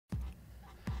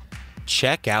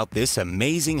Check out this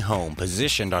amazing home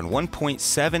positioned on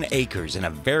 1.7 acres in a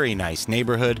very nice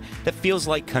neighborhood that feels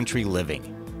like country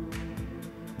living.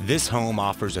 This home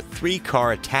offers a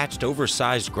 3-car attached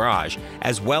oversized garage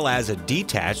as well as a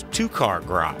detached 2-car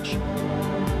garage.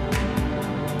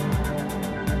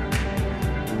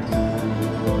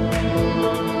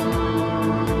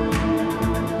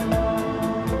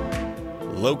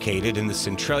 Located in the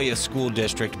Centralia School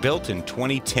District, built in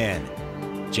 2010.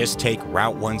 Just take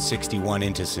Route 161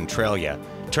 into Centralia,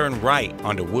 turn right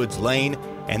onto Woods Lane,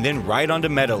 and then right onto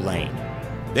Meadow Lane.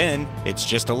 Then it's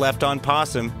just a left on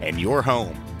Possum and you're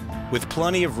home, with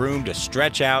plenty of room to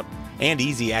stretch out and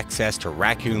easy access to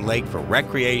Raccoon Lake for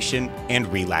recreation and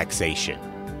relaxation.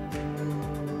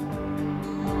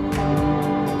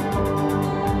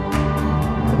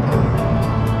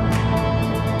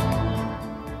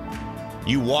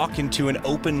 You walk into an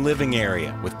open living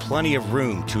area with plenty of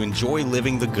room to enjoy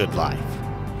living the good life.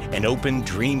 An open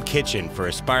dream kitchen for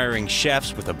aspiring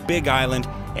chefs with a big island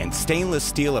and stainless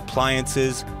steel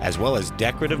appliances, as well as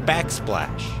decorative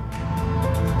backsplash.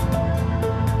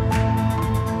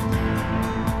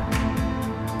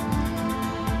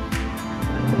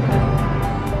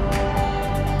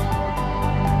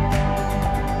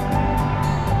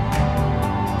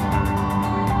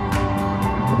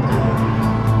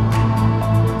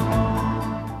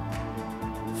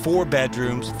 Four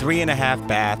bedrooms, 3.5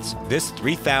 baths, this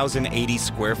 3,080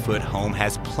 square foot home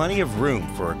has plenty of room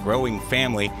for a growing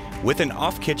family with an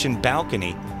off-kitchen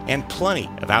balcony and plenty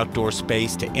of outdoor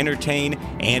space to entertain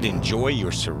and enjoy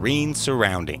your serene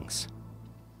surroundings.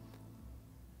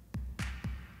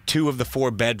 2 of the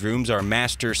 4 bedrooms are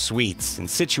master suites and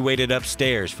situated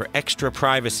upstairs for extra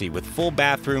privacy with full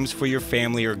bathrooms for your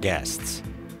family or guests.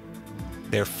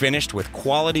 They're finished with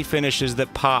quality finishes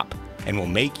that pop and will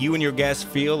make you and your guests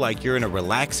feel like you're in a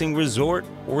relaxing resort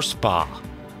or spa.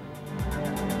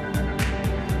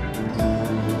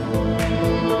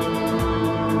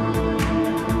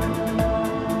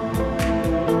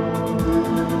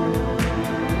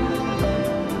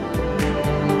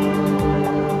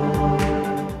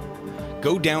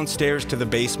 Go downstairs to the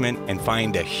basement and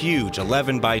find a huge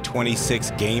 11 by 26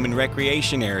 game and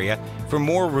recreation area for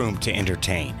more room to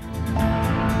entertain.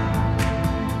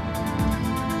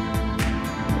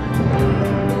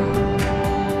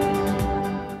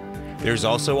 There's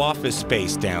also office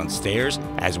space downstairs,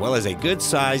 as well as a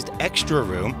good-sized extra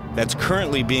room that's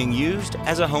currently being used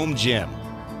as a home gym.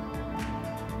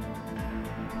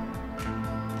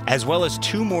 As well as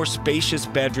 2 more spacious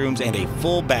bedrooms and a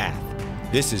full bath.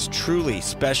 This is truly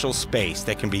special space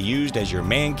that can be used as your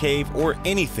man cave or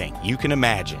anything you can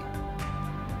imagine.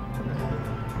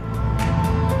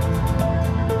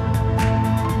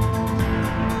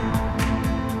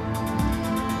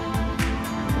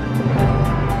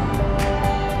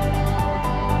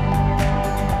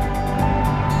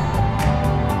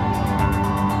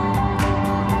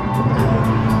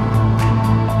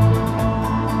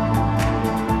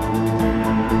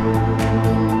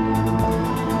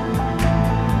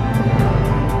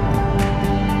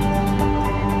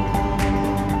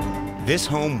 This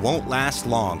home won't last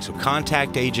long, so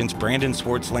contact agents Brandon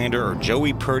Swartzlander or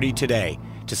Joey Purdy today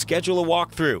to schedule a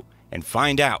walkthrough and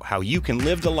find out how you can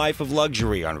live the life of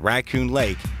luxury on Raccoon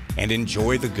Lake and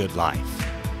enjoy the good life.